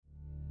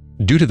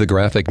Due to the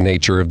graphic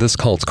nature of this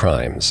cult's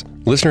crimes,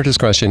 listener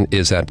discretion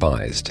is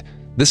advised.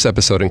 This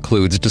episode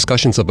includes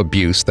discussions of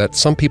abuse that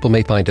some people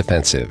may find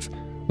offensive.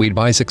 We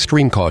advise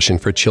extreme caution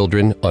for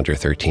children under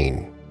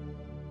 13.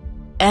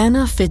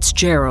 Anna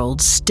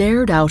Fitzgerald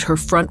stared out her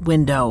front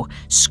window,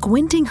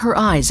 squinting her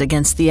eyes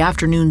against the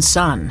afternoon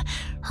sun.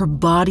 Her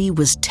body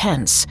was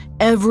tense,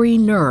 every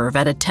nerve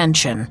at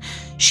attention.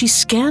 She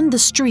scanned the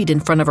street in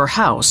front of her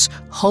house,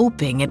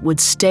 hoping it would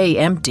stay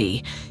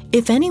empty.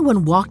 If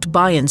anyone walked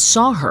by and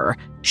saw her,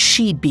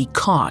 she'd be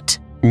caught.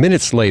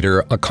 Minutes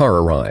later, a car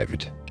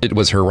arrived. It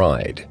was her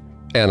ride.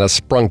 Anna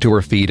sprung to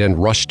her feet and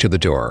rushed to the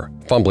door,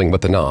 fumbling with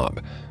the knob.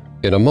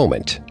 In a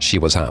moment, she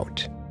was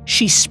out.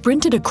 She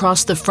sprinted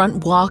across the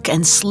front walk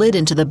and slid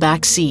into the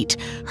back seat.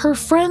 Her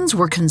friends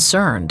were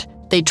concerned.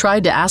 They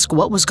tried to ask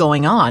what was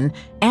going on.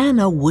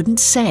 Anna wouldn't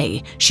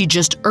say. She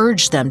just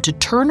urged them to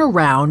turn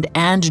around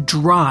and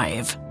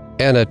drive.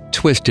 Anna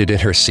twisted in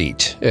her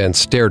seat and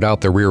stared out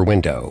the rear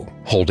window,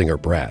 holding her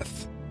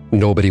breath.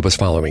 Nobody was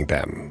following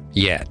them,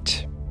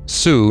 yet.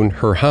 Soon,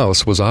 her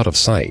house was out of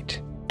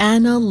sight.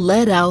 Anna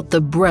let out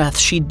the breath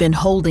she'd been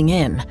holding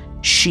in.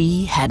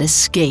 She had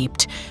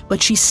escaped,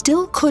 but she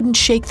still couldn't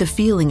shake the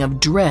feeling of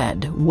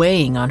dread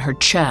weighing on her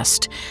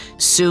chest.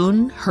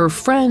 Soon, her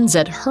friends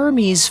at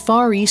Hermes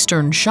Far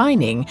Eastern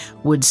Shining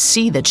would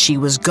see that she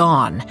was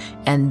gone,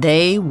 and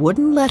they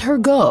wouldn't let her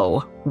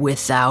go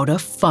without a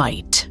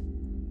fight.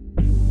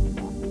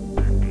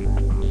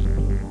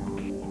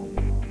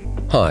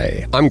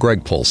 Hi, I'm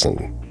Greg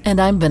Polson. And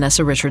I'm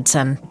Vanessa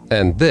Richardson.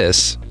 And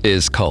this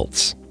is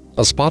Cults,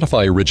 a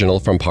Spotify original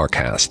from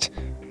Parcast.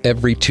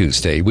 Every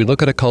Tuesday, we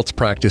look at a cult's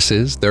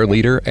practices, their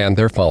leader, and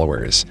their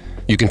followers.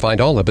 You can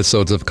find all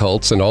episodes of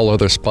Cults and all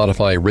other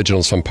Spotify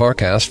originals from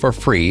Parcast for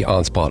free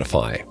on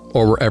Spotify,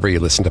 or wherever you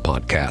listen to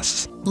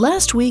podcasts.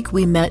 Last week,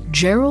 we met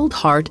Gerald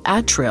Hart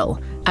Attrill.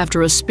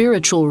 After a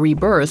spiritual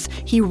rebirth,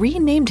 he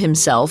renamed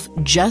himself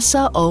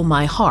Jessa O'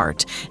 My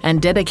Heart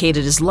and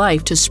dedicated his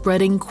life to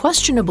spreading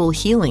questionable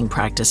healing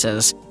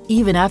practices.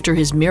 Even after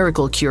his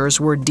miracle cures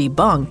were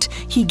debunked,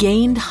 he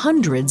gained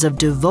hundreds of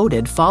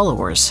devoted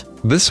followers.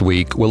 This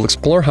week, we'll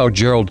explore how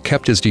Gerald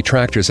kept his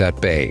detractors at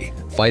bay,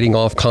 fighting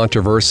off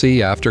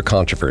controversy after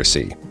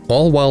controversy,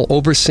 all while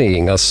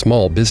overseeing a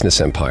small business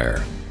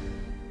empire.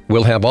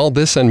 We'll have all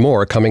this and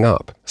more coming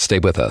up. Stay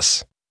with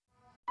us.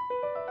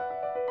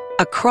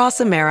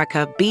 Across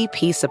America,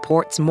 BP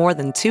supports more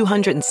than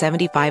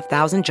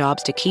 275,000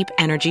 jobs to keep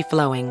energy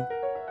flowing.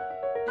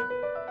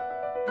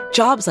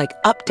 Jobs like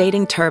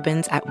updating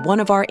turbines at one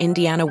of our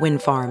Indiana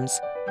wind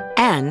farms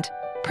and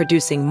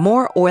producing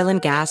more oil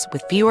and gas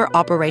with fewer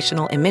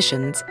operational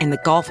emissions in the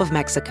Gulf of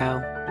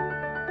Mexico.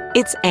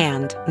 It's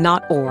and,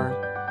 not or.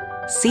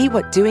 See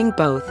what doing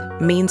both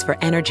means for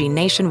energy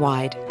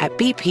nationwide at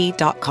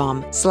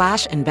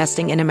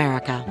bp.com/investing in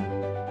America.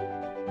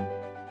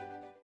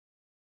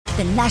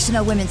 The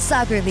National Women's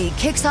Soccer League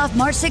kicks off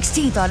March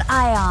 16th on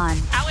ION.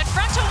 Out in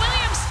front to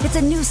Williams. It's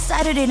a new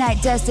Saturday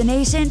night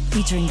destination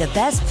featuring the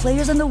best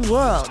players in the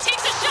world.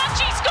 Takes a shot,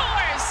 she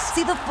scores!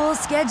 See the full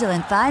schedule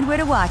and find where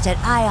to watch at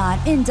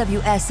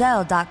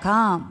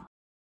IONNWSL.com.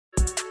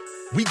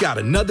 We got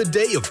another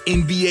day of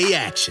NBA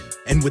action.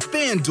 And with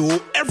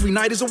FanDuel, every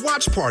night is a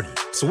watch party.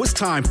 So it's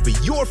time for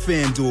your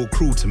FanDuel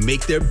crew to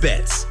make their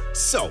bets.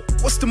 So,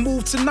 what's the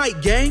move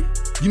tonight, gang?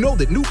 You know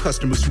that new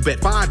customers who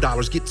bet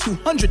 $5 get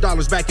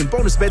 $200 back in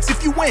bonus bets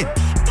if you win.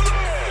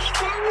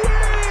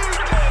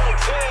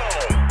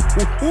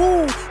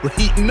 Woohoo! We're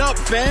heating up,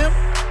 fam.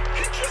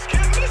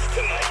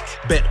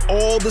 Bet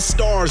all the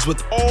stars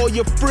with all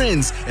your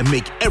friends and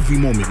make every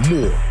moment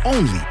more.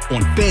 Only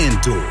on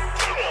FanDuel.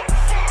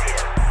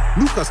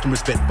 New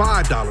customers bet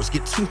 $5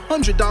 get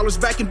 $200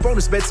 back in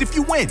bonus bets if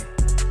you win.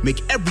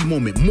 Make every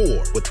moment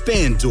more with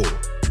FanDuel.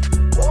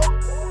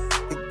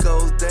 It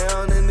goes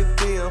down in the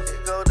DM.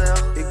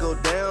 It go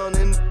down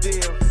in the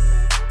DM.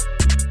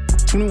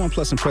 21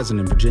 plus and present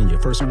in Virginia.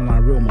 First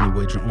online real money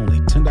wager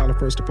only. $10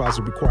 first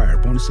deposit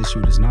required. Bonus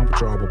issued is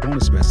non-withdrawable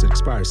bonus vest that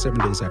expires 7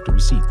 days after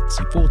receipt.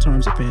 See full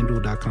terms at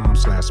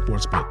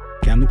FanDuel.com/sportsbook.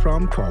 Gambling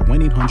problem? Call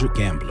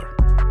 1-800-GAMBLER.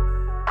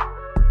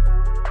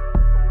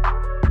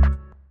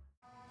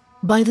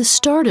 By the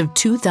start of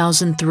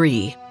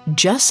 2003,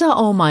 Jessa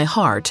O' My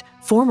Heart,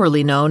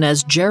 formerly known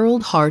as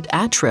Gerald Hart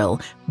Attrill,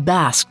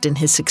 basked in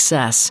his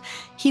success.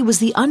 He was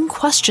the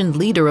unquestioned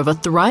leader of a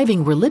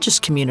thriving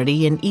religious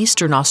community in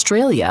Eastern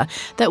Australia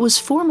that was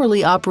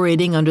formerly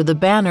operating under the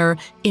banner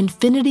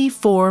Infinity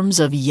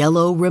Forms of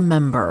Yellow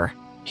Remember.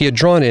 He had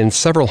drawn in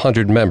several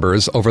hundred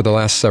members over the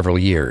last several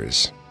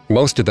years.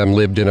 Most of them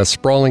lived in a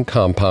sprawling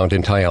compound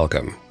in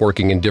Tyalgum,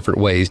 working in different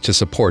ways to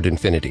support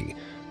Infinity.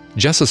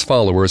 Jessa's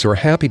followers were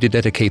happy to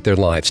dedicate their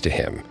lives to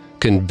him,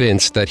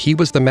 convinced that he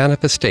was the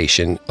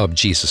manifestation of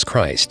Jesus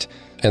Christ,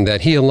 and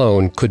that he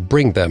alone could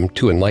bring them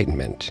to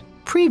enlightenment.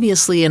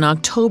 Previously, in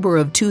October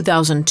of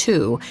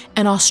 2002,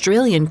 an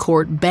Australian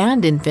court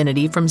banned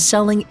Infinity from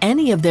selling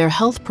any of their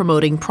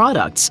health-promoting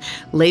products,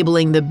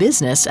 labeling the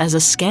business as a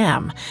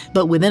scam.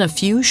 But within a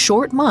few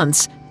short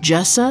months,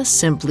 Jessa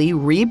simply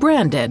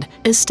rebranded,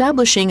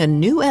 establishing a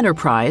new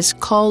enterprise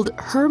called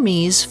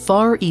Hermes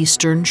Far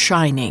Eastern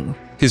Shining.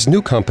 His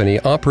new company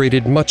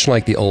operated much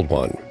like the old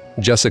one.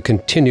 Jessa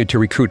continued to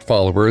recruit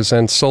followers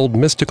and sold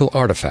mystical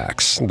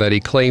artifacts that he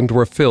claimed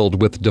were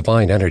filled with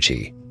divine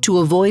energy. To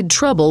avoid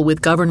trouble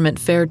with government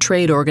fair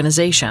trade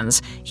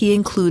organizations, he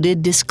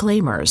included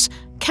disclaimers,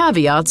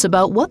 caveats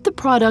about what the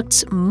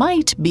products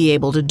might be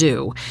able to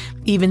do.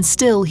 Even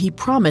still, he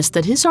promised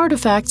that his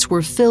artifacts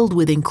were filled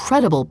with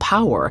incredible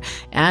power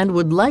and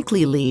would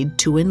likely lead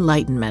to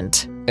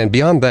enlightenment. And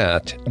beyond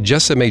that,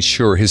 Jessa made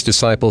sure his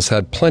disciples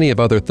had plenty of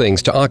other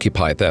things to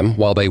occupy them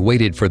while they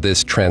waited for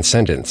this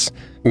transcendence.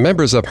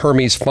 Members of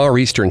Hermes Far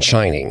Eastern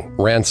Shining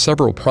ran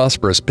several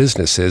prosperous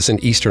businesses in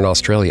Eastern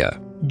Australia.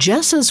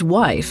 Jessa's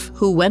wife,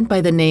 who went by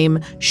the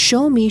name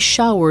Show Me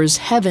Showers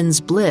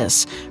Heaven's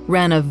Bliss,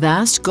 ran a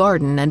vast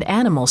garden and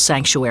animal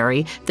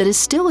sanctuary that is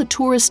still a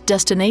tourist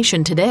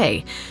destination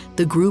today.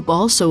 The group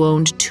also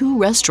owned 2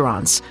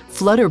 restaurants,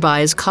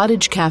 Flutterby's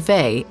Cottage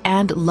Cafe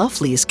and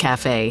Luffley's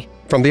Cafe.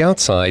 From the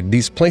outside,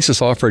 these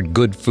places offered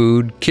good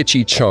food,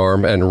 kitschy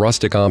charm, and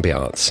rustic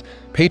ambiance.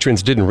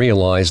 Patrons didn't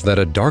realize that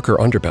a darker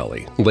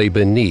underbelly lay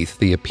beneath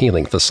the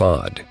appealing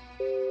facade.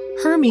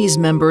 Hermes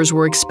members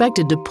were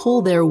expected to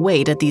pull their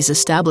weight at these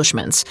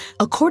establishments.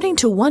 According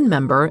to one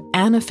member,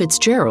 Anna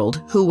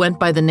Fitzgerald, who went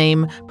by the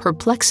name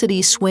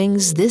Perplexity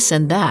Swings This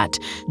and That,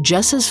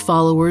 Jessa's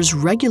followers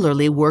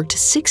regularly worked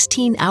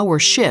 16-hour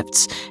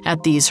shifts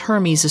at these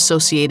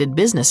Hermes-associated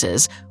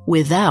businesses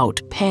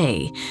without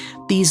pay.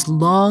 These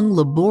long,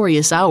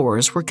 laborious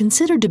hours were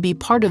considered to be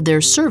part of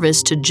their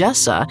service to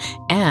Jessa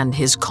and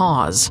his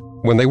cause.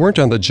 When they weren't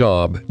on the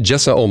job,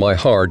 Jessa Oh My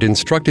Hart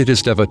instructed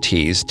his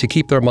devotees to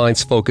keep their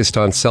minds focused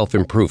on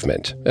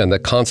self-improvement and the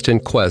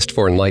constant quest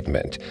for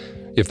enlightenment.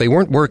 If they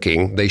weren't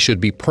working, they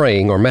should be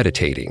praying or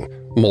meditating,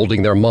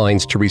 molding their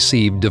minds to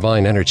receive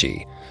divine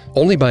energy.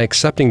 Only by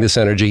accepting this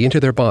energy into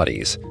their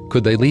bodies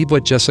could they leave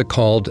what Jessa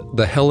called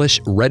the hellish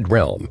red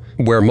realm,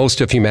 where most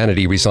of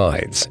humanity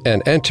resides,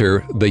 and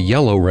enter the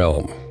yellow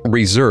realm,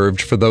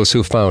 reserved for those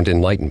who found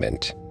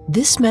enlightenment.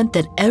 This meant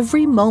that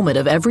every moment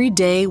of every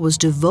day was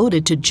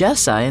devoted to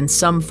Jessa in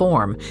some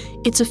form.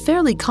 It's a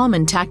fairly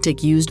common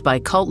tactic used by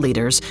cult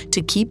leaders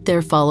to keep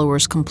their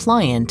followers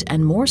compliant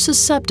and more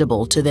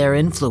susceptible to their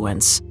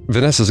influence.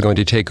 Vanessa is going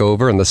to take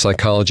over in the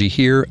psychology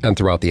here and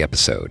throughout the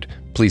episode.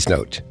 Please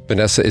note,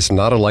 Vanessa is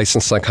not a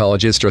licensed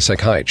psychologist or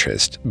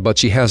psychiatrist, but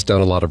she has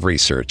done a lot of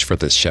research for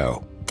this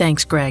show.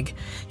 Thanks, Greg.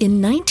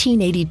 In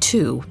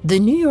 1982, the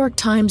New York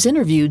Times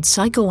interviewed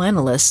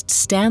psychoanalyst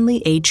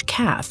Stanley H.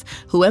 Cath,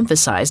 who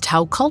emphasized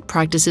how cult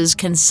practices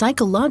can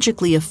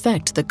psychologically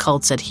affect the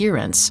cult's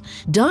adherents.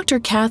 Dr.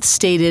 Cath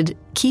stated,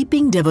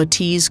 keeping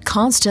devotees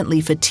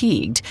constantly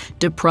fatigued,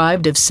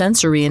 deprived of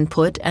sensory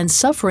input, and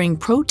suffering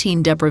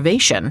protein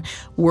deprivation,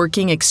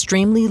 working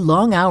extremely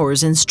long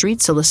hours in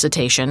street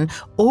solicitation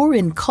or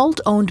in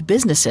cult-owned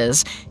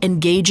businesses,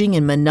 engaging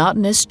in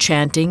monotonous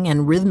chanting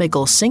and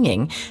rhythmical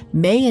singing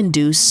may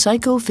induce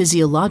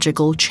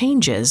psychophysiological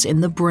changes in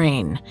the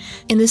brain.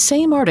 In the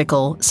same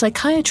article,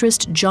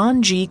 psychiatrist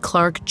John G.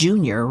 Clark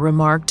Jr.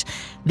 remarked,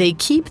 they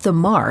keep the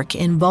mark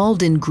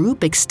involved in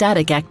group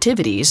ecstatic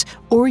activities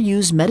or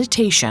use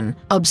meditation,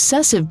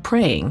 obsessive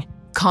praying,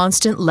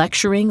 constant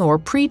lecturing or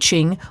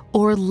preaching,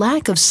 or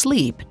lack of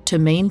sleep to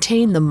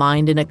maintain the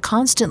mind in a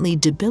constantly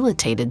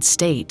debilitated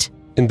state.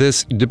 In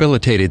this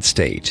debilitated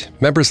state,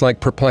 members like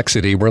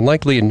Perplexity were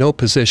likely in no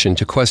position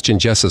to question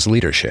Jessa's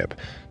leadership.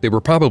 They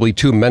were probably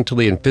too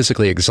mentally and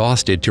physically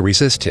exhausted to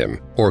resist him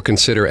or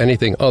consider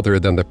anything other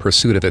than the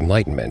pursuit of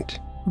enlightenment.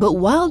 But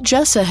while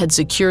Jessa had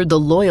secured the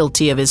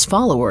loyalty of his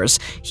followers,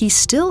 he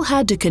still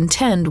had to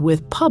contend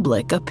with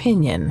public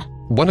opinion.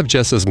 One of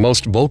Jessa's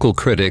most vocal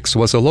critics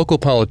was a local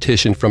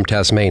politician from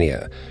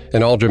Tasmania,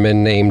 an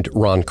alderman named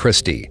Ron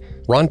Christie.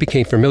 Ron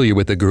became familiar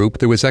with the group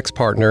through his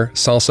ex-partner,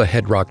 Salsa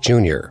Headrock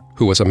Jr.,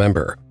 who was a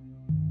member.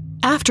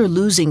 After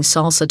losing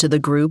Salsa to the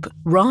group,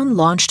 Ron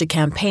launched a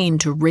campaign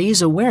to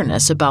raise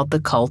awareness about the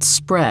cult's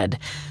spread.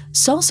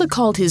 Salsa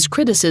called his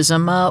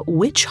criticism a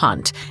witch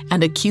hunt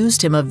and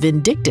accused him of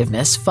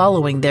vindictiveness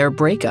following their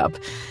breakup.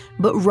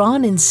 But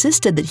Ron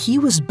insisted that he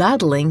was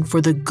battling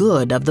for the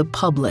good of the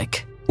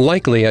public.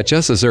 Likely at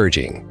Jessa's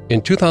urging,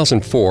 in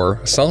 2004,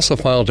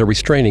 Salsa filed a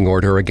restraining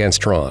order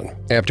against Ron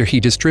after he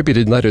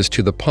distributed letters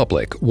to the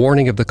public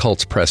warning of the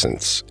cult's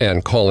presence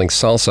and calling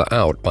Salsa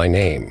out by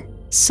name.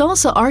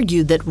 Salsa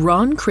argued that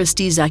Ron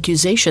Christie's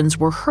accusations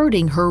were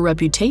hurting her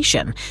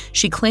reputation.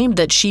 She claimed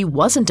that she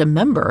wasn't a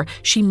member,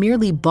 she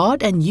merely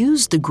bought and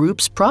used the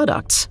group's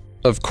products.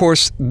 Of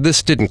course,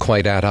 this didn't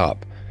quite add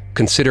up,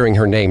 considering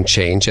her name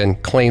change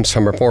and claims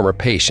from her former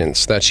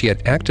patients that she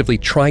had actively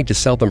tried to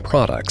sell them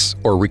products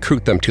or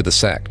recruit them to the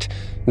sect.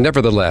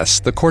 Nevertheless,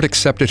 the court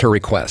accepted her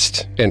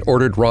request and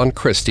ordered Ron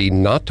Christie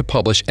not to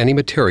publish any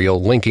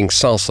material linking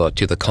Salsa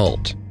to the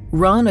cult.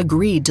 Ron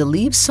agreed to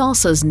leave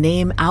Salsa's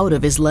name out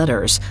of his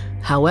letters.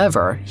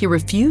 However, he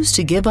refused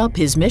to give up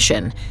his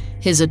mission.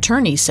 His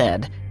attorney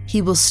said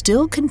he will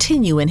still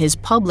continue in his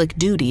public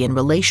duty in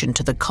relation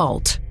to the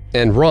cult.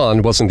 And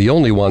Ron wasn't the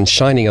only one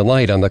shining a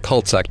light on the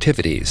cult's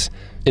activities.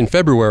 In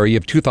February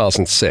of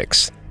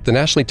 2006, the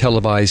nationally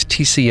televised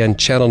TCN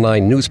Channel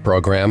 9 news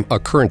program, A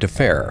Current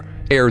Affair,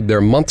 aired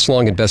their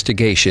months-long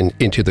investigation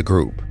into the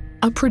group.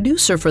 A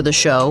producer for the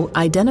show,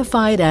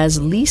 identified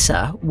as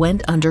Lisa,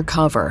 went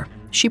undercover.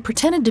 She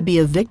pretended to be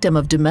a victim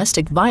of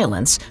domestic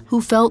violence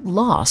who felt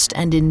lost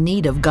and in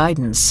need of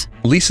guidance.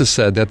 Lisa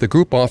said that the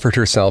group offered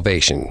her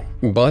salvation,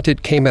 but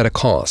it came at a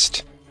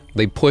cost.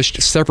 They pushed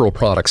several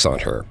products on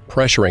her,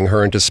 pressuring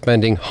her into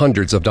spending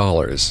hundreds of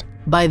dollars.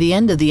 By the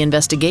end of the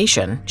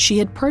investigation, she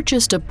had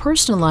purchased a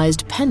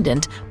personalized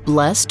pendant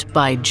blessed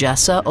by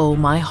Jessa Oh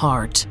My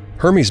Heart.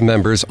 Hermes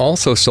members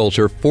also sold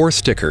her 4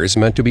 stickers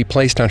meant to be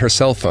placed on her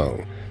cell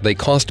phone. They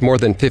cost more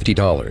than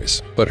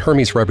 $50, but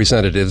Hermes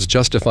representatives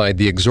justified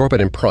the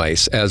exorbitant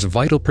price as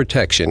vital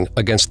protection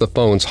against the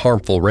phone's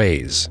harmful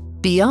rays.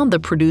 Beyond the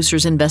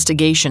producer's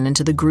investigation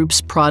into the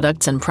group's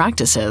products and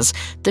practices,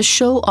 the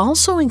show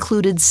also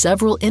included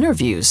several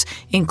interviews,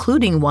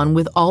 including one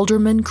with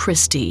Alderman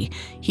Christie.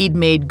 He'd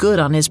made good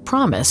on his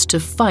promise to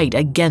fight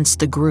against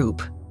the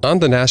group. On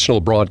the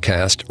national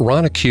broadcast,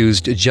 Ron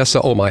accused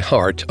Jessa Oh My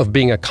Heart of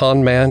being a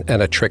con man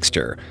and a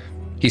trickster.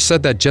 He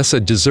said that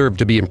Jessa deserved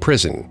to be in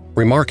prison,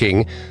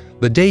 remarking,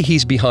 "The day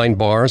he's behind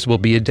bars will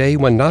be a day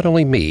when not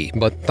only me,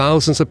 but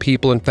thousands of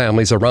people and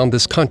families around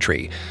this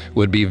country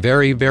would be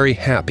very, very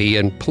happy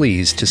and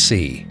pleased to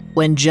see."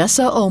 When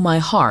Jessa Oh My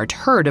Heart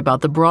heard about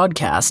the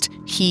broadcast,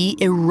 he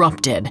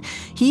erupted.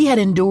 He had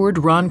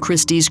endured Ron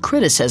Christie's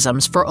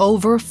criticisms for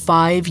over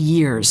 5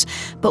 years,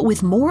 but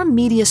with more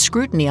media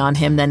scrutiny on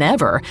him than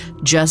ever,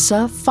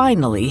 Jessa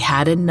finally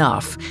had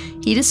enough.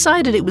 He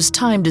decided it was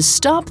time to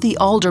stop the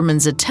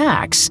alderman's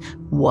attacks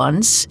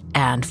once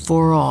and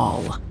for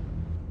all.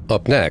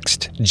 Up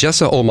next,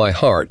 Jessa Oh My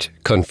Heart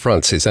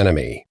confronts his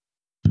enemy.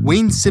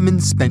 Wayne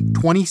Simmons spent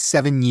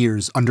 27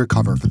 years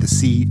undercover for the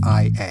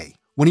CIA.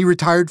 When he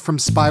retired from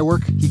spy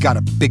work, he got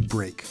a big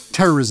break,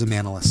 terrorism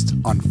analyst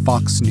on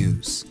Fox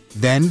News.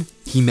 Then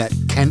he met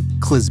Kent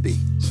Clisby.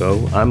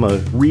 So I'm a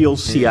real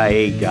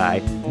CIA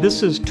guy.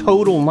 This is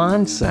total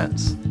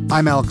nonsense.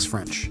 I'm Alex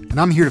French, and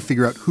I'm here to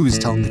figure out who's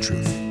telling the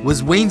truth.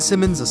 Was Wayne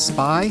Simmons a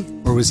spy,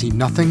 or was he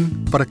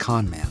nothing but a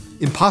con man?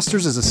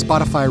 Imposters is a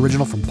Spotify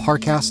original from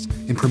Parcast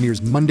and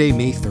premieres Monday,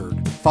 May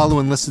 3rd. Follow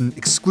and listen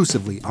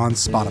exclusively on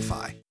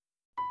Spotify.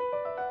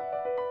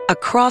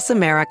 Across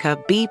America,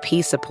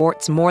 BP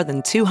supports more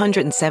than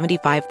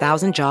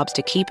 275,000 jobs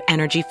to keep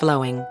energy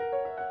flowing.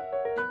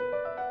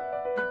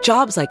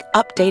 Jobs like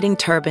updating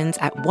turbines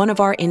at one of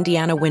our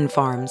Indiana wind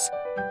farms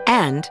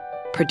and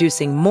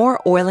producing more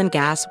oil and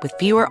gas with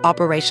fewer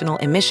operational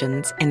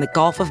emissions in the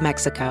Gulf of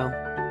Mexico.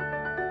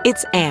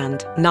 It's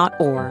and, not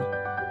or.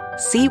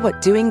 See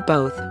what doing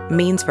both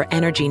means for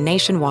energy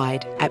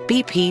nationwide at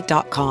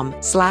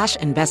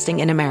bp.com/investing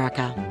in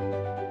America.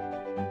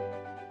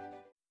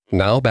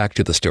 Now back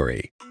to the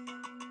story.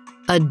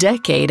 A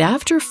decade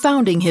after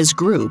founding his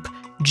group,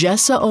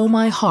 Jessa Oh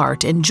My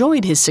Heart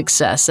enjoyed his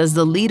success as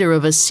the leader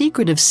of a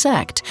secretive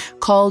sect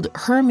called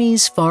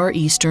Hermes Far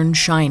Eastern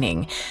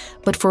Shining.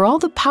 But for all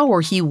the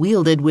power he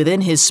wielded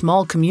within his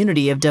small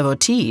community of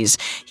devotees,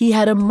 he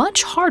had a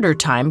much harder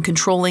time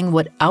controlling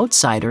what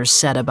outsiders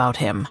said about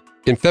him.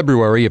 In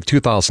February of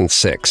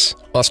 2006,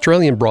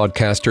 Australian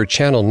broadcaster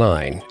Channel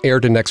 9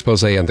 aired an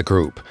exposé on the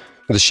group.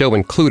 The show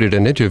included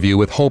an interview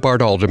with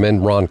Hobart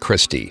Alderman Ron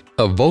Christie,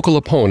 a vocal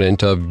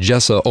opponent of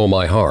Jessa Oh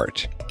My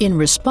Heart. In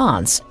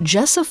response,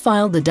 Jessa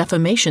filed the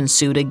defamation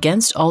suit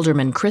against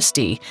Alderman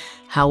Christie.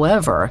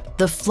 However,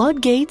 the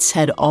floodgates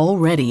had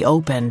already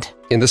opened.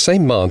 In the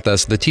same month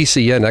as the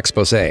TCN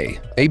exposé,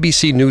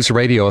 ABC News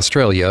Radio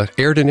Australia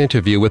aired an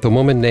interview with a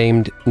woman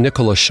named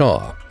Nicola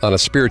Shaw on a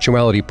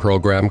spirituality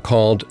program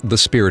called The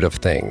Spirit of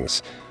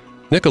Things.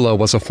 Nicola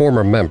was a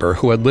former member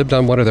who had lived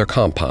on one of their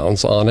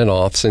compounds on and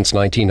off since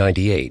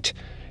 1998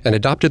 and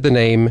adopted the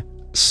name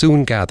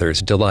Soon Gathers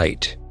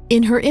Delight.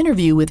 In her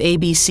interview with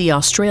ABC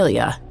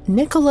Australia,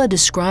 Nicola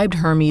described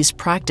Hermes'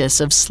 practice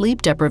of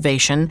sleep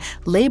deprivation,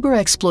 labor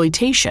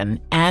exploitation,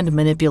 and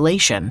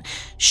manipulation.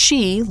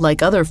 She,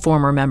 like other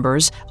former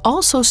members,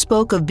 also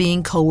spoke of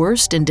being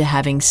coerced into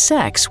having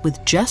sex with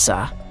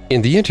Jessa.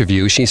 In the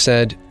interview, she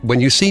said, "When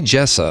you see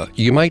Jessa,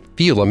 you might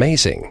feel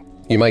amazing.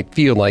 You might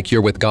feel like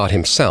you're with God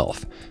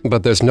himself,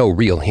 but there's no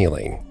real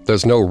healing.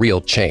 There's no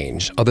real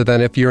change other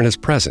than if you're in his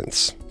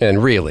presence.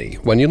 And really,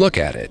 when you look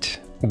at it,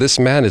 this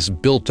man is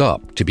built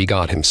up to be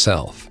God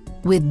himself."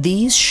 With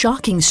these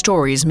shocking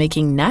stories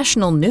making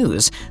national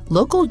news,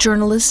 local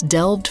journalists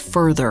delved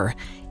further.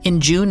 In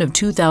June of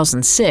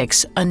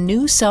 2006, a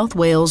New South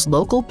Wales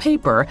local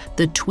paper,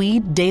 the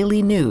Tweed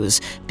Daily News,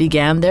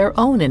 began their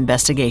own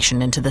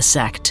investigation into the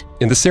sect.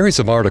 In the series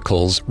of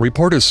articles,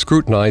 reporters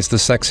scrutinized the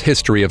sect's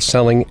history of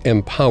selling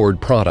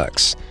empowered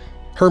products.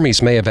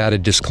 Hermes may have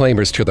added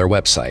disclaimers to their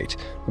website,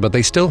 but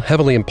they still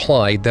heavily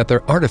implied that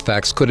their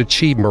artifacts could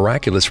achieve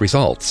miraculous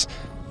results,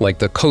 like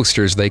the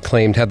coasters they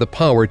claimed had the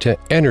power to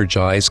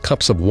energize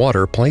cups of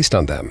water placed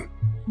on them.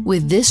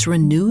 With this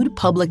renewed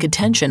public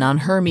attention on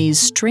Hermes'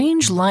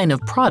 strange line of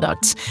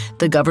products,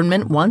 the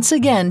government once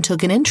again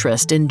took an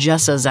interest in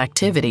Jessa's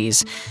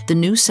activities. The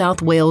New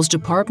South Wales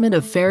Department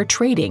of Fair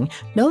Trading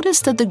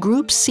noticed that the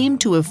group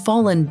seemed to have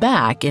fallen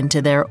back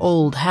into their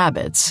old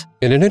habits.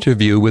 In an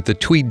interview with the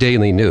Tweed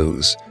Daily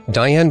News,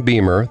 Diane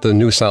Beamer, the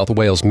New South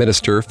Wales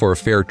Minister for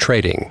Fair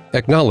Trading,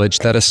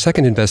 acknowledged that a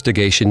second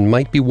investigation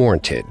might be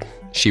warranted.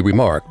 She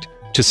remarked,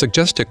 "To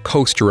suggest a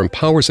coaster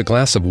empowers a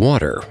glass of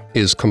water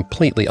is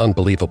completely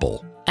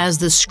unbelievable." As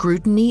the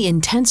scrutiny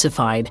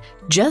intensified,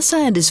 Jessa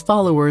and his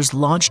followers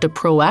launched a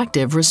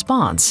proactive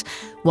response.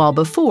 While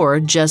before,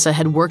 Jessa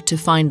had worked to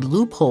find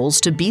loopholes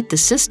to beat the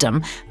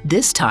system,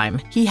 this time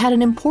he had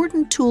an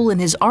important tool in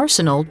his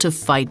arsenal to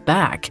fight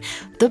back: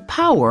 the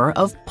power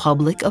of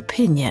public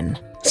opinion.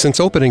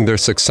 Since opening their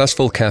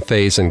successful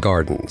cafes and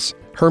gardens,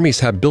 Hermes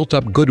had built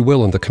up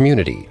goodwill in the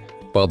community.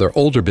 While their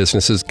older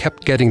businesses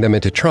kept getting them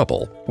into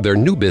trouble, their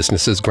new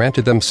businesses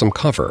granted them some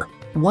cover.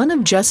 One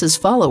of Jessa's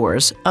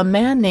followers, a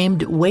man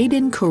named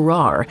Waden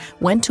Kurar,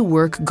 went to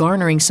work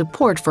garnering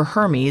support for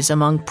Hermes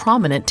among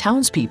prominent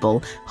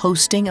townspeople,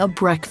 hosting a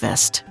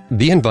breakfast.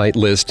 The invite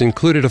list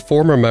included a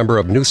former member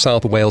of New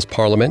South Wales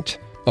Parliament,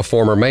 a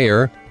former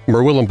mayor,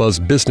 Murwillumbah's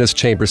business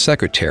chamber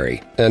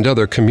secretary, and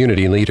other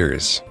community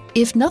leaders.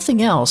 If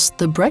nothing else,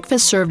 the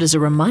breakfast served as a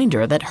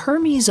reminder that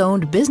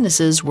Hermes-owned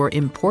businesses were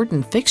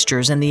important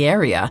fixtures in the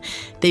area.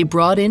 They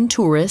brought in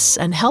tourists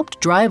and helped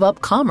drive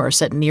up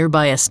commerce at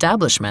nearby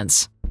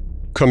establishments.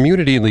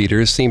 Community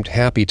leaders seemed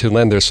happy to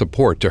lend their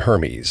support to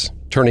Hermes,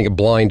 turning a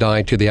blind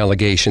eye to the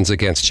allegations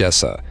against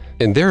Jessa.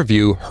 In their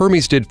view,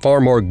 Hermes did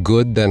far more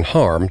good than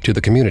harm to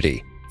the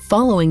community.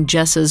 Following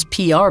Jessa's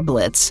PR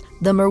blitz,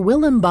 the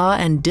Murwillumbah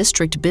and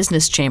District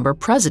Business Chamber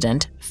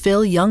president,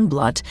 Phil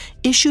Youngblood,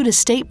 issued a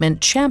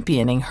statement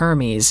championing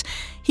Hermes.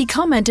 He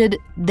commented,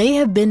 "They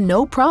have been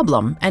no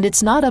problem, and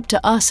it's not up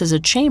to us as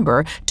a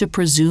chamber to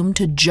presume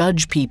to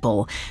judge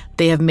people.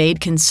 They have made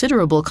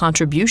considerable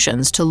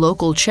contributions to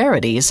local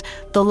charities,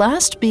 the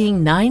last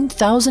being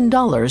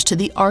 $9,000 to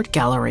the art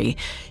gallery.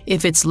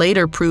 If it's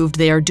later proved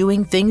they are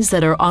doing things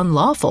that are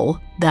unlawful,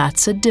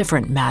 that's a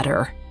different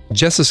matter."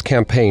 Jessa's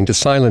campaign to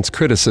silence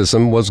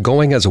criticism was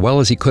going as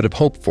well as he could have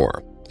hoped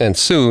for, and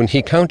soon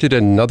he counted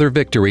another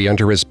victory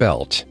under his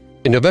belt.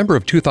 In November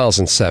of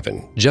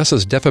 2007,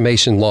 Jessa's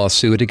defamation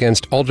lawsuit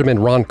against Alderman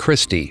Ron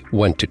Christie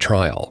went to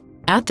trial.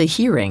 At the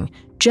hearing,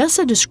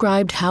 Jessa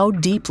described how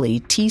deeply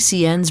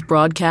TCN's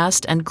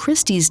broadcast and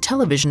Christie's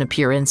television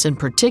appearance in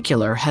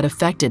particular had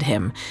affected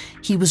him.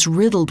 He was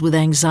riddled with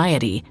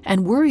anxiety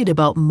and worried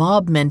about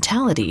mob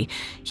mentality.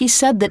 He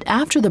said that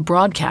after the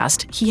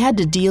broadcast, he had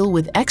to deal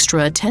with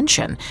extra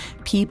attention.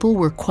 People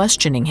were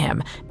questioning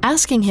him,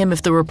 asking him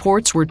if the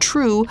reports were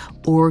true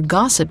or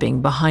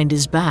gossiping behind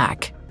his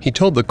back. He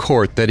told the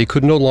court that he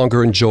could no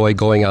longer enjoy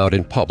going out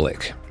in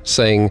public,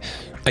 saying,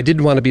 "I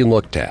didn't want to be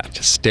looked at,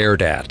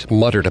 stared at,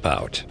 muttered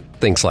about.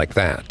 Things like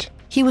that."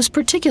 He was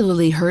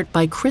particularly hurt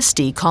by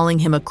Christie calling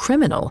him a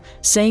criminal,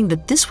 saying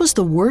that this was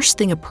the worst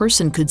thing a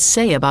person could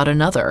say about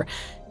another.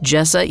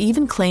 Jessa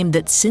even claimed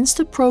that since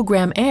the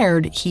program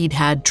aired, he'd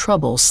had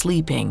trouble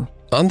sleeping.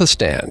 On the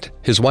stand,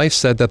 his wife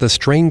said that the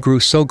strain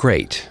grew so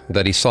great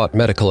that he sought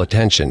medical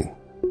attention.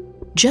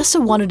 Jessa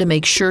wanted to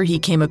make sure he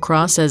came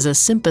across as a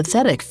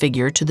sympathetic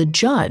figure to the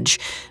judge,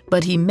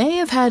 but he may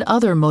have had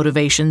other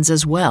motivations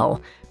as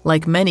well.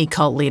 Like many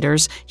cult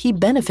leaders, he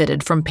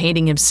benefited from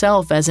painting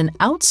himself as an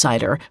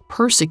outsider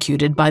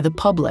persecuted by the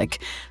public.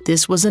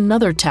 This was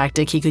another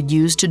tactic he could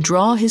use to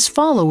draw his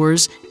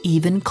followers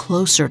even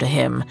closer to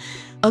him.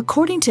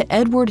 According to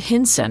Edward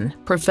Hinson,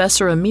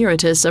 professor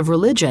emeritus of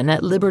religion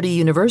at Liberty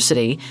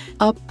University,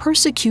 a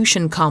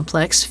persecution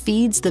complex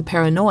feeds the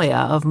paranoia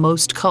of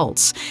most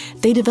cults.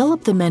 They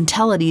develop the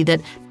mentality that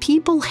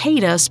people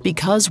hate us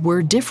because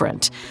we're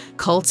different.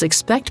 Cults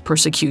expect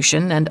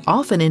persecution and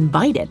often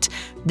invite it.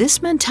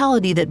 This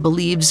mentality that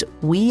believes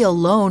we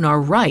alone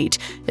are right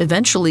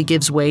eventually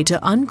gives way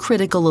to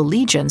uncritical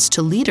allegiance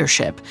to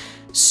leadership.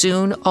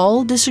 Soon,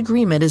 all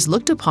disagreement is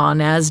looked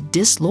upon as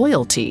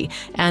disloyalty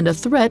and a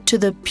threat to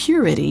the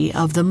purity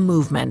of the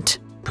movement.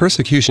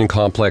 Persecution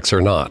complex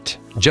or not,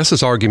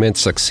 Jessa's argument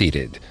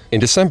succeeded. In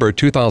December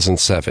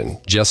 2007,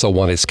 Jessa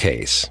won his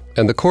case,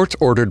 and the courts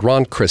ordered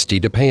Ron Christie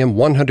to pay him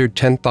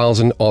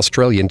 110,000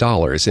 Australian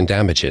dollars in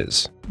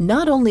damages.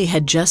 Not only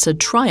had Jessa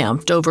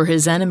triumphed over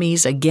his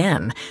enemies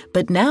again,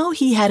 but now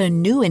he had a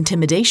new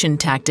intimidation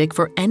tactic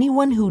for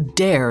anyone who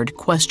dared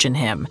question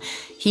him.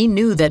 He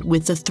knew that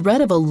with the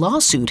threat of a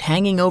lawsuit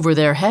hanging over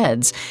their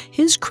heads,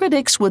 his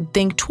critics would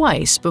think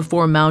twice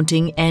before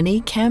mounting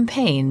any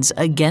campaigns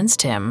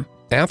against him.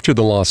 After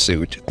the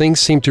lawsuit, things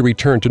seemed to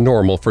return to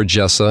normal for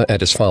Jessa and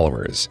his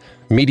followers.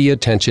 Media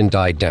attention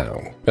died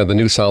down, and the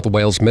New South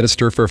Wales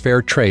Minister for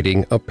Fair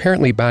Trading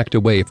apparently backed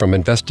away from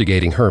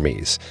investigating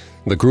Hermes.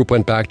 The group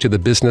went back to the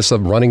business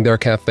of running their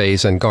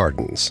cafes and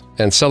gardens,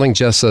 and selling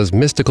Jessa's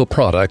mystical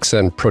products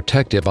and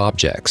protective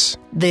objects.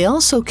 They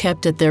also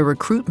kept at their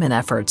recruitment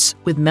efforts,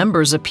 with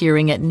members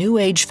appearing at New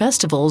Age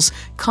festivals,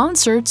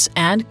 concerts,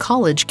 and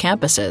college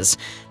campuses.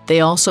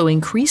 They also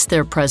increased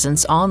their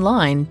presence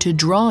online to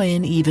draw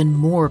in even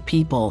more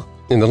people.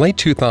 In the late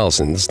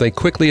 2000s, they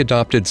quickly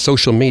adopted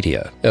social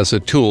media as a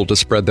tool to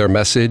spread their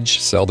message,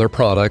 sell their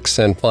products,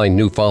 and find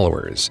new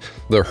followers.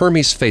 The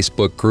Hermes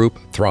Facebook group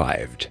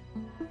thrived.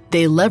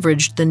 They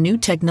leveraged the new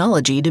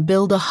technology to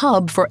build a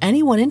hub for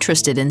anyone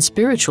interested in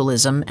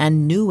spiritualism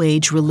and New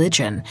Age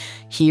religion.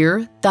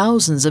 Here,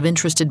 thousands of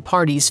interested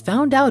parties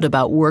found out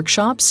about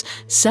workshops,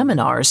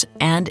 seminars,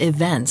 and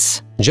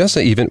events.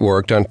 Jesse even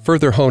worked on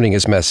further honing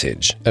his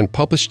message and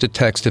published a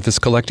text of his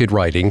collected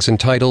writings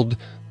entitled,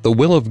 "The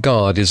Will of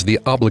God is the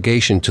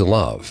Obligation to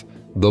Love."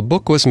 The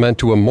book was meant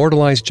to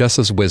immortalize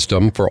Jesse's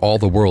wisdom for all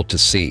the world to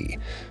see.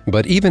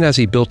 But even as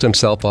he built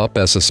himself up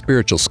as a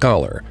spiritual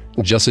scholar,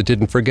 Jesse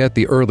didn't forget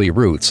the early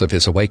roots of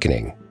his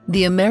awakening.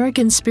 The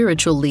American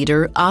spiritual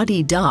leader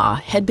Adi Da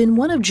had been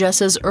one of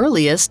Jesse's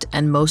earliest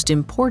and most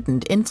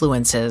important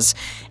influences,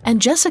 and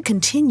Jesse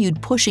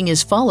continued pushing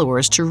his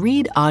followers to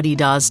read Adi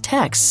Da's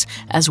texts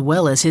as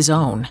well as his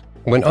own.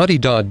 When Adi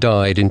Da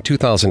died in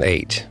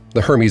 2008,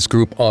 the Hermes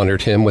group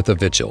honored him with a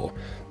vigil.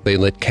 They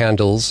lit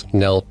candles,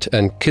 knelt,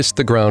 and kissed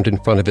the ground in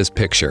front of his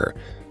picture.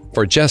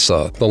 For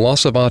Jesse, the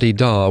loss of Adi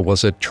Da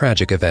was a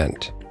tragic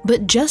event.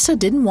 But Jesse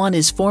didn't want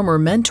his former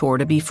mentor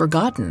to be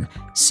forgotten,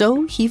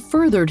 so he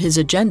furthered his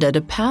agenda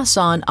to pass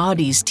on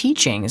Adi's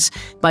teachings.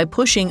 By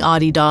pushing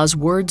Adi Da's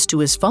words to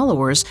his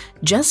followers,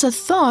 Jesse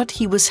thought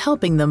he was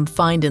helping them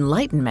find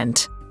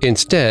enlightenment.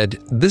 Instead,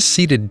 this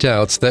seeded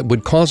doubts that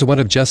would cause one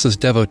of Jesse's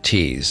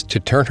devotees to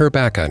turn her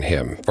back on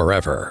him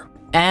forever.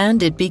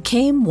 And it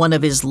became one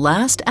of his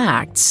last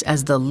acts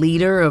as the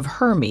leader of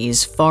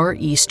Hermes' Far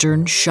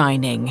Eastern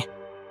Shining.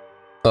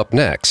 Up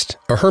next,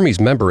 a Hermes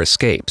member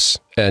escapes,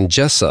 and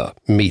Jesse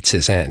meets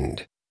his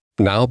end.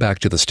 Now back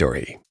to the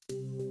story.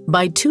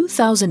 By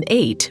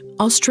 2008,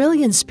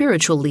 Australian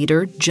spiritual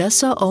leader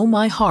Jesse Oh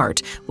My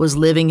Hart was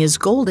living his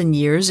golden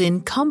years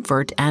in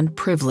comfort and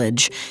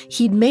privilege.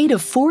 He'd made a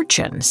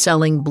fortune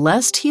selling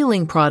blessed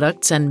healing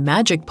products and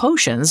magic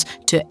potions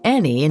to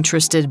any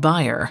interested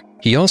buyer.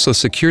 He also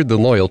secured the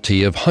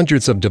loyalty of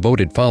hundreds of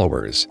devoted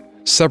followers,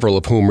 several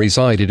of whom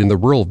resided in the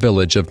rural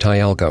village of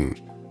Tyalgum.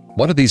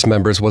 One of these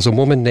members was a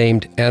woman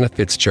named Anna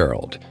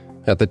Fitzgerald.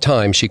 At the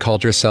time, she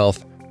called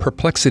herself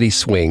Perplexity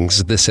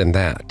Swings This and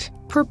That.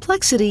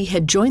 Perplexity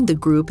had joined the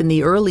group in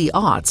the early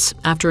aughts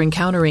after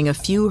encountering a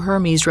few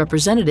Hermes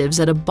representatives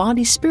at a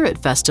Body Spirit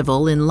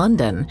festival in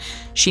London.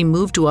 She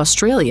moved to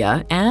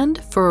Australia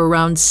and, for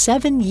around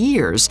 7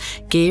 years,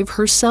 gave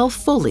herself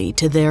fully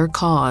to their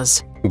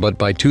cause. But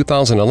by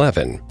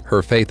 2011,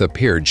 her faith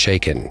appeared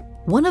shaken.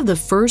 One of the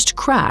first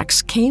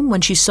cracks came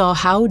when she saw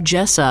how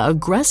Jesse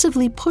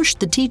aggressively pushed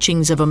the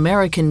teachings of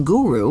American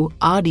guru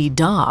Adi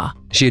Da.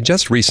 She had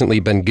just recently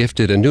been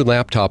gifted a new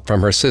laptop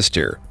from her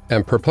sister,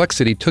 and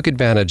Perplexity took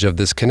advantage of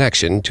this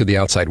connection to the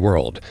outside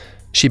world.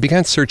 She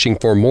began searching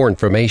for more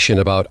information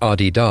about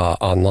Adi Da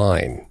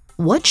online.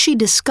 What she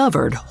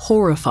discovered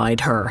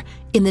horrified her.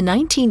 In the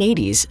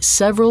 1980s,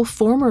 several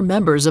former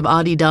members of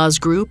Adi Da's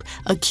group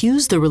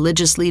accused the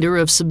religious leader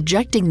of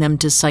subjecting them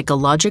to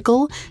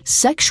psychological,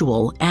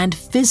 sexual, and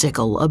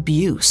physical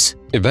abuse.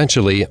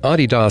 Eventually,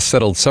 Adi Da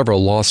settled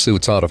several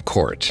lawsuits out of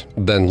court,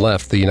 then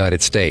left the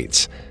United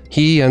States.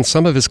 He and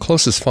some of his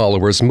closest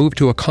followers moved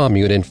to a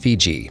commune in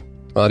Fiji.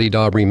 Adi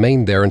Da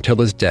remained there until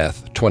his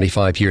death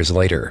 25 years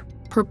later.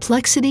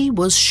 Perplexity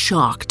was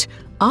shocked.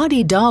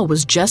 Adi Da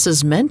was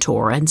Jesse's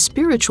mentor and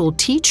spiritual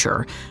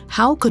teacher.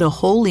 How could a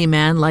holy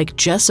man like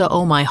Jesse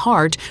Oh My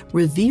Hart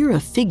revere a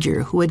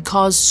figure who had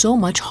caused so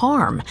much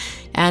harm?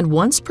 And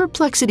once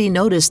Perplexity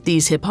noticed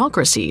these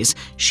hypocrisies,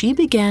 she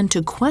began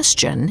to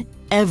question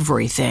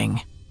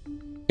everything.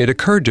 It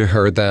occurred to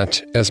her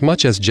that, as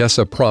much as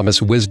Jesse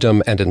promised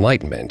wisdom and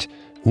enlightenment,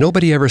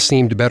 nobody ever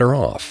seemed better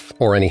off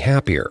or any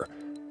happier.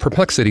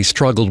 Perplexity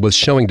struggled with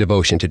showing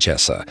devotion to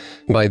Jesse.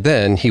 By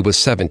then, he was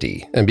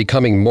 70 and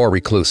becoming more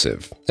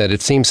reclusive, and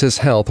it seems his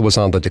health was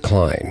on the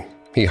decline.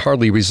 He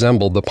hardly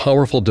resembled the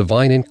powerful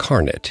divine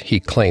incarnate he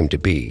claimed to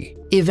be.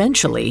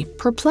 Eventually,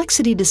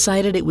 Perplexity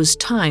decided it was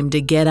time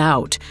to get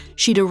out.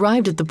 She'd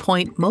arrived at the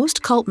point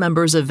most cult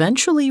members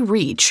eventually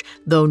reach,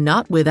 though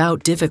not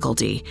without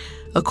difficulty.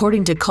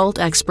 According to cult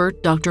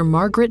expert Dr.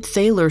 Margaret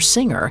Thaler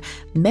Singer,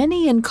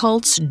 many in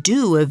cults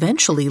do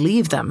eventually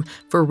leave them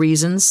for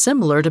reasons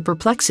similar to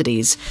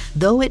Perplexity's,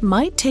 though it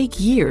might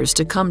take years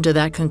to come to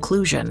that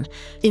conclusion.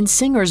 In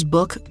Singer's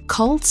book,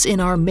 Cults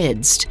in Our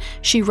Midst,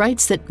 she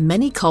writes that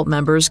many cult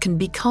members can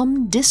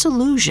become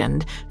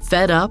disillusioned,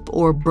 fed up,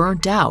 or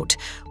burnt out,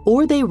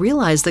 or they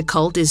realize the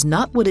cult is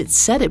not what it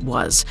said it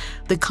was.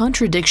 The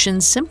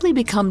contradictions simply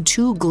become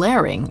too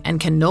glaring and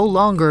can no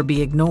longer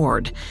be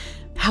ignored.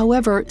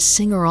 However,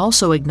 Singer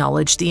also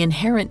acknowledged the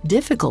inherent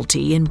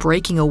difficulty in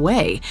breaking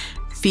away.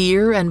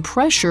 Fear and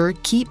pressure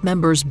keep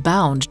members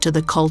bound to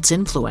the cult's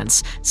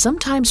influence,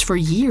 sometimes for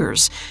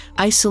years.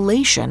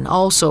 Isolation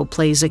also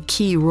plays a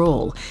key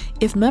role.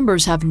 If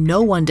members have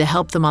no one to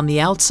help them on the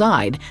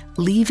outside,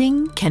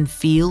 leaving can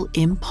feel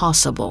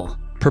impossible.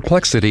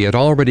 Perplexity had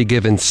already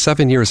given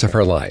 7 years of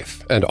her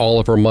life and all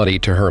of her money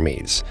to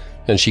Hermes.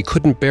 and she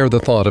couldn't bear the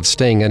thought of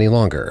staying any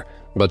longer.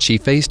 But she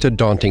faced a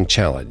daunting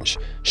challenge.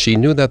 She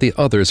knew that the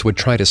others would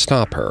try to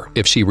stop her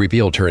if she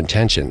revealed her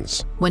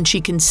intentions. When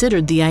she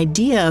considered the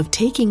idea of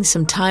taking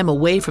some time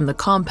away from the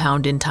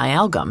compound in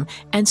Tyalgum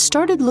and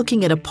started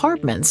looking at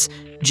apartments,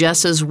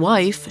 Jessa's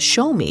wife,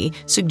 Shomi,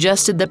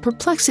 suggested that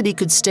Perplexity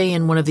could stay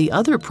in one of the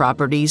other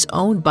properties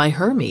owned by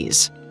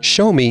Hermes.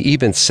 Shomi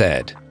even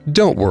said,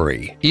 "Don't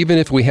worry, even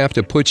if we have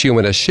to put you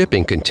in a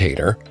shipping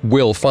container,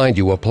 we'll find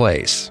you a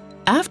place."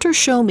 After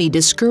Shomi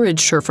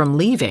discouraged her from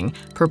leaving,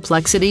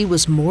 Perplexity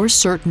was more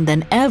certain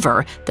than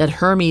ever that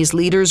Hermes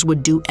leaders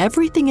would do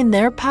everything in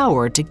their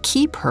power to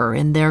keep her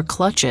in their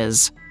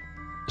clutches.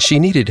 She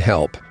needed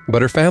help,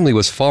 but her family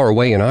was far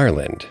away in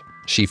Ireland.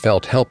 She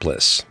felt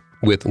helpless.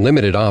 With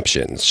limited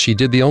options, she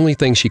did the only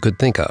thing she could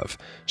think of.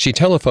 She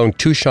telephoned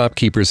 2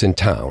 shopkeepers in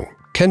town,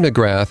 Ken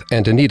McGrath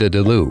and Anita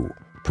DeLue.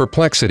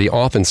 Perplexity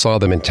often saw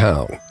them in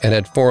town and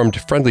had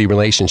formed friendly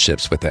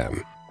relationships with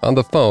them. On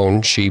the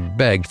phone, she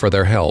begged for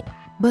their help.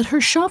 But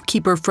her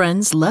shopkeeper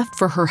friends left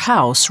for her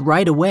house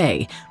right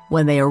away.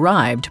 When they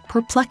arrived,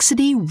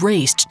 Perplexity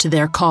raced to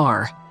their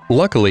car.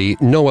 Luckily,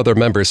 no other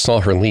members saw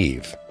her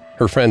leave.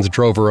 Her friends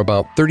drove her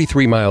about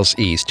 33 miles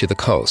east to the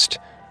coast.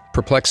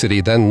 Perplexity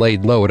then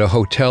laid low at a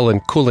hotel in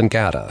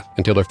Coolangatta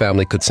until her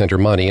family could send her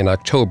money in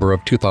October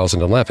of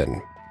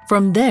 2011.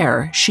 From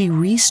there, she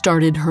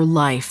restarted her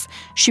life.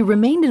 She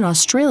remained in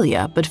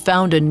Australia but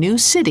found a new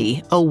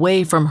city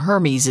away from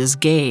Hermes'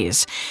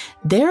 gaze.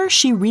 There,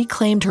 she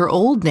reclaimed her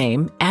old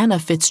name, Anna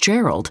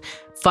Fitzgerald.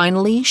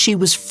 Finally, she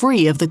was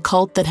free of the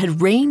cult that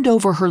had reigned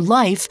over her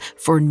life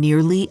for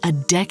nearly a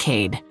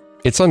decade.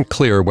 It's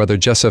unclear whether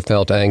Jessa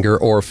felt anger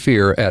or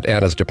fear at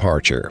Anna's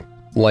departure.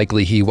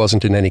 Likely he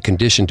wasn't in any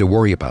condition to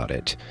worry about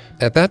it.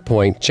 At that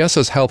point,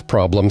 Jessa's health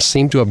problems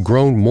seemed to have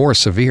grown more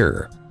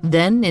severe.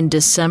 Then, in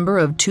December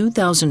of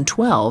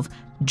 2012,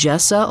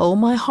 Jessa Oh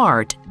My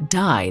Hart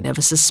died of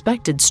a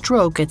suspected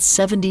stroke at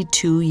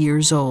 72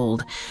 years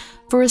old.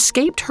 For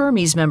escaped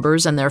Hermes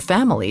members and their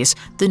families,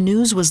 the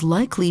news was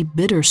likely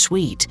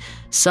bittersweet.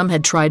 Some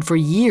had tried for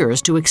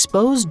years to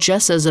expose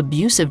Jessa's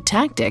abusive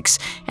tactics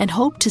and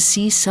hoped to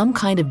see some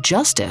kind of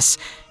justice.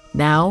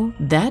 Now,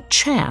 that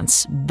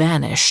chance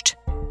vanished.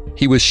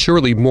 He was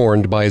surely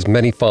mourned by his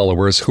many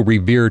followers who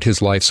revered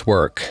his life's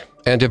work.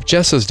 And if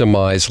Jessa's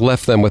demise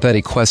left them with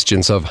any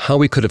questions of how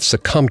he could have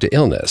succumbed to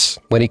illness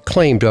when he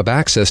claimed to have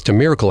access to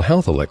miracle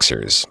health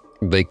elixirs,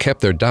 they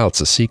kept their doubts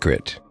a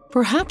secret.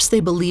 Perhaps they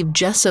believed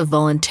Jessa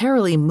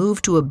voluntarily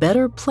moved to a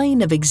better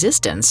plane of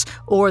existence,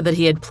 or that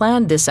he had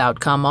planned this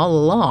outcome all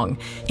along.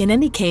 In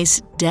any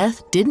case,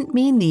 death didn't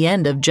mean the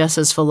end of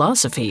Jessa's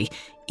philosophy.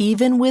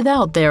 Even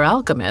without their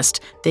alchemist,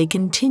 they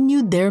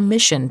continued their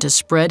mission to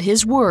spread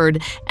his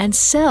word and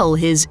sell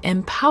his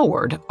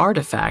empowered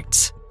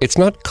artifacts. It's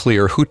not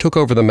clear who took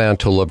over the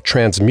mantle of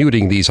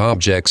transmuting these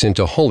objects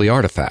into holy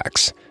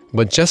artifacts,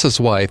 but Jessa's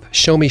wife,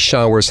 Shomi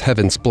Shower's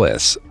Heaven's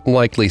Bliss,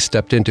 likely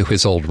stepped into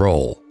his old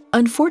role.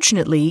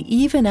 Unfortunately,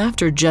 even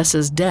after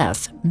Jessa's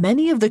death,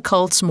 many of the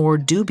cult's more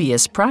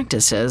dubious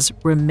practices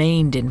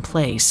remained in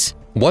place.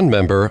 One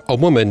member, a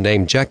woman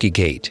named Jackie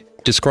Gate,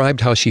 described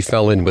how she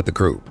fell in with the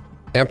group.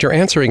 After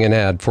answering an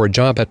ad for a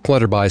job at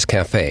Flutterbys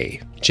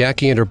Cafe,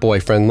 Jackie and her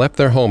boyfriend left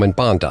their home in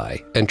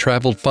Bondi and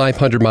traveled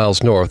 500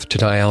 miles north to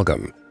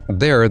Tyalgum.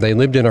 There, they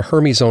lived in a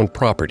Hermes-owned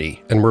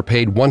property and were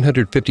paid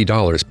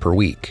 $150 per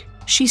week.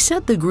 She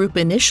said the group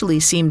initially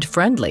seemed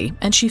friendly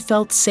and she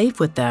felt safe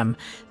with them,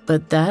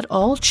 but that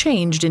all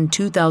changed in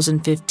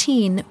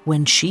 2015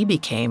 when she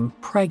became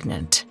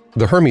pregnant.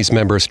 The Hermes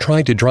members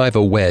tried to drive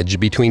a wedge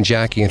between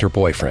Jackie and her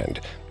boyfriend,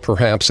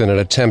 perhaps in an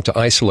attempt to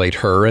isolate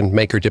her and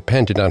make her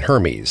dependent on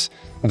Hermes.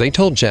 They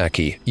told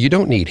Jackie, "You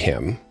don't need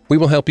him. We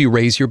will help you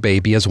raise your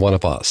baby as one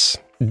of us.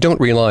 Don't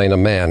rely on a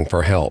man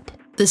for help."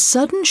 The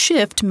sudden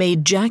shift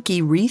made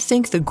Jackie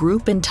rethink the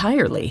group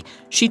entirely.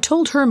 She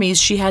told Hermes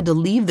she had to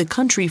leave the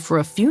country for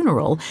a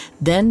funeral,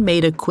 then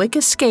made a quick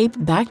escape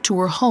back to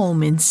her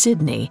home in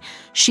Sydney.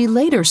 She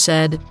later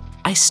said,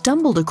 "I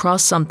stumbled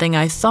across something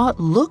I thought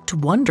looked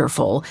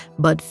wonderful,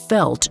 but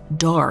felt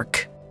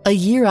dark." A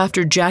year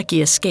after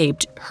Jackie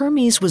escaped,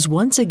 Hermes was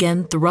once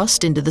again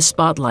thrust into the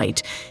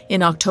spotlight.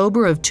 In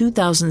October of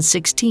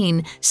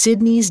 2016,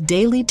 Sydney's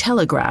Daily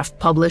Telegraph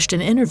published an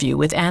interview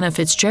with Anna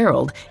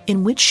Fitzgerald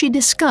in which she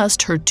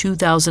discussed her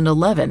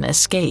 2011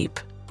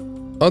 escape.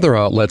 Other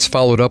outlets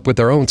followed up with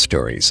their own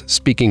stories,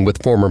 speaking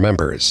with former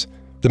members.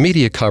 The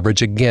media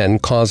coverage again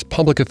caused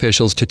public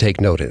officials to take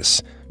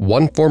notice.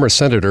 One former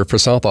senator for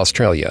South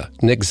Australia,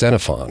 Nick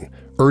Xenophon,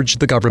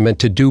 urged the government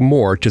to do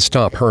more to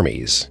stop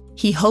Hermes.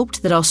 He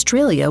hoped that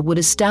Australia would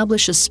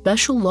establish a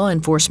special law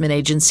enforcement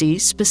agency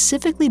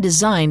specifically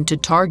designed to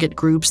target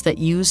groups that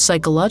use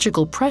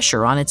psychological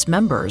pressure on its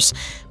members,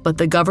 but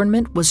the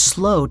government was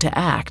slow to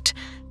act.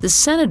 The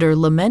senator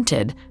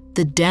lamented,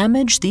 "The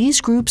damage these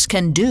groups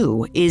can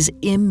do is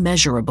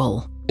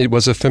immeasurable." It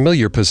was a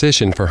familiar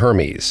position for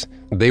Hermes.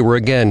 They were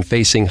again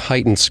facing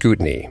heightened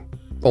scrutiny.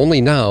 Only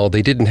now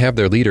they didn't have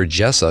their leader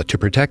Jessa to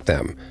protect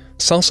them,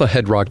 Salsa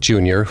Hedrock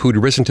Jr., who'd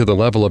risen to the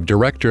level of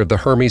director of the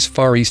Hermes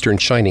Far Eastern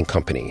Shining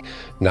Company,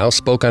 now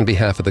spoke on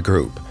behalf of the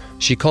group.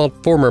 She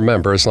called former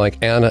members like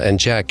Anna and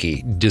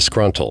Jackie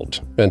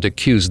disgruntled and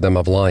accused them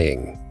of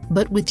lying.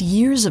 But with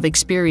years of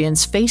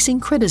experience facing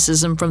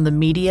criticism from the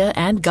media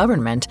and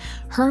government,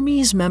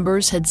 Hermes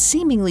members had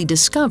seemingly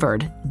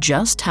discovered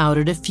just how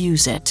to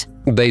defuse it.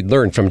 They'd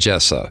learned from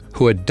Jessa,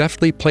 who had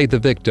deftly played the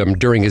victim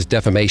during his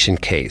defamation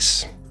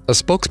case. A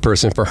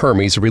spokesperson for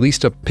Hermes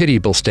released a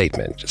pitiable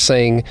statement,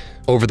 saying,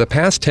 "Over the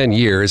past 10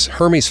 years,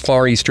 Hermes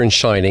Far Eastern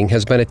Shining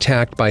has been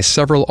attacked by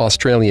several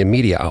Australian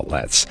media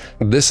outlets.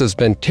 This has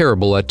been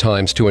terrible at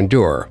times to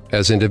endure,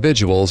 as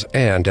individuals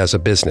and as a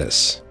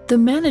business." The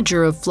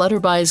manager of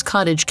Flutterby's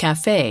Cottage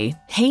Cafe,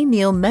 Hey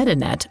Neil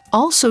Medinet,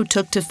 also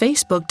took to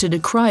Facebook to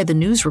decry the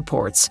news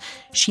reports.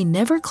 She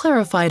never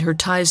clarified her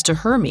ties to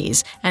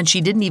Hermes, and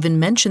she didn't even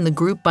mention the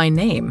group by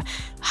name.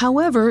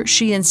 However,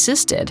 she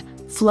insisted,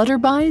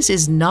 Flutterby's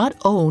is not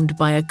owned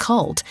by a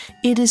cult,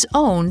 it is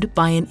owned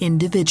by an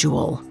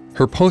individual.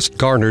 Her post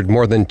garnered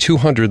more than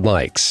 200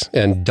 likes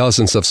and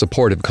dozens of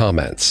supportive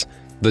comments.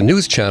 The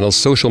news channel's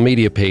social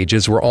media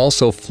pages were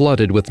also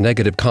flooded with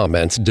negative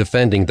comments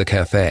defending the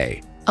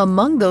cafe.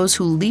 Among those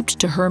who leaped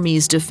to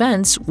Hermes'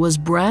 defense was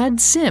Brad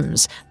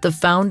Sims, the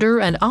founder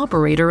and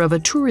operator of a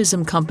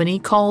tourism company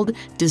called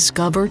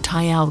Discover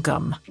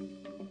Tyalgum.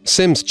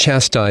 Sims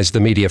chastised the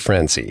media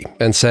frenzy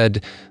and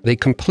said they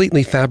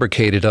completely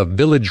fabricated a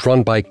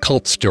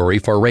village-run-by-cult story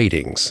for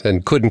ratings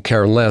and couldn't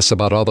care less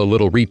about all the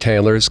little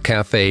retailers,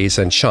 cafes,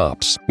 and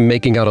shops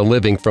making out a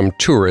living from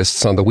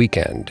tourists on the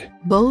weekend.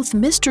 Both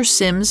Mr.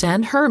 Sims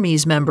and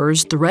Hermes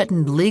members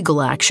threatened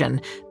legal action,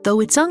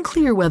 though it's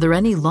unclear whether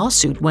any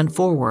lawsuit went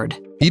forward.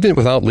 Even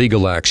without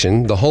legal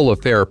action, the whole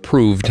affair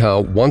proved how,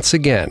 once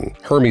again,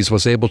 Hermes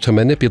was able to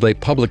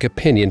manipulate public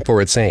opinion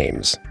for its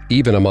aims,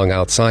 even among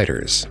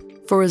outsiders.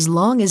 For as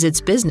long as its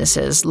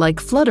businesses,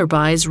 like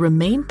Flutterby's,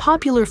 remain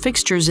popular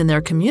fixtures in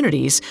their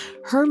communities,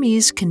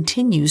 Hermes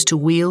continues to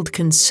wield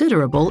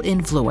considerable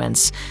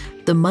influence.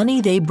 The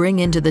money they bring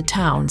into the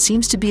town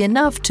seems to be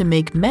enough to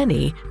make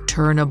many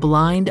turn a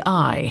blind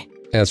eye.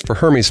 As for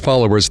Hermes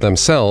followers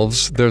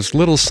themselves, there's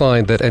little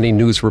sign that any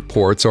news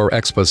reports or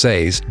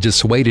exposés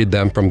dissuaded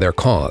them from their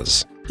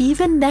cause.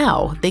 Even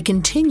now, they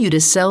continue to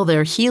sell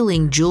their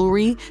healing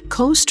jewelry,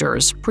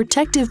 coasters,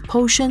 protective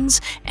potions,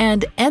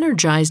 and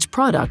energized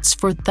products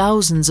for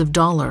thousands of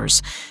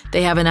dollars.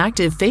 They have an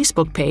active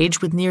Facebook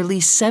page with nearly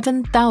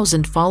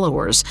 7,000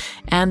 followers,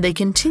 and they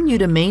continue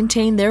to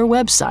maintain their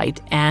website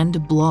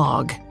and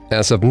blog.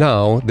 As of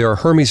now, there are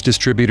Hermes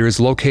distributors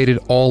located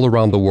all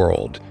around the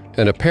world,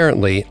 and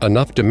apparently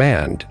enough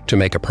demand to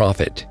make a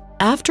profit.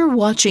 After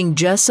watching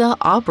Jessa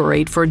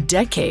operate for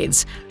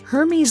decades,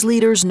 Hermes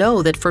leaders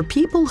know that for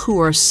people who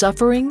are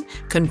suffering,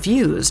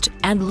 confused,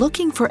 and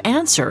looking for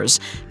answers,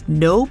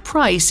 no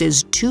price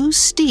is too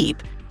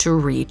steep to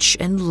reach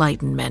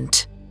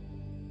enlightenment.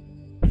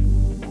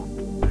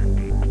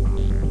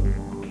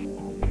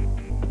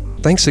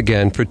 Thanks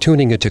again for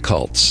tuning into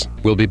Cults.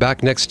 We'll be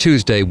back next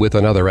Tuesday with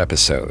another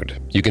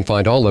episode. You can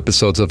find all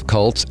episodes of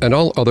Cults and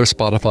all other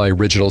Spotify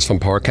originals from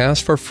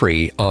Parcast for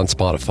free on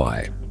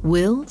Spotify.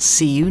 We'll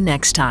see you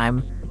next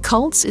time.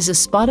 Cults is a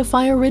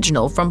Spotify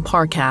original from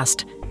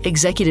Parcast.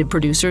 Executive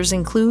producers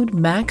include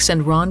Max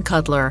and Ron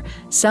Cutler.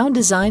 Sound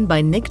design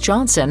by Nick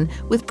Johnson,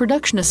 with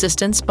production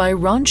assistance by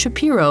Ron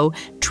Shapiro,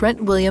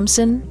 Trent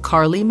Williamson,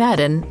 Carly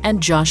Madden,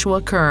 and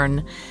Joshua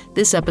Kern.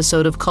 This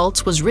episode of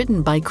Cults was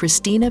written by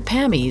Christina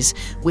Pammies,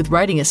 with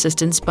writing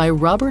assistance by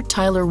Robert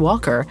Tyler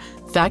Walker,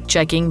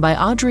 fact-checking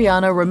by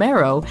Adriana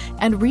Romero,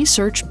 and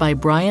research by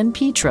Brian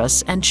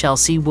Petrus and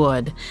Chelsea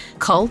Wood.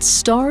 Cults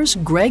stars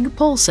Greg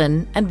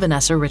Polson and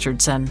Vanessa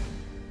Richardson.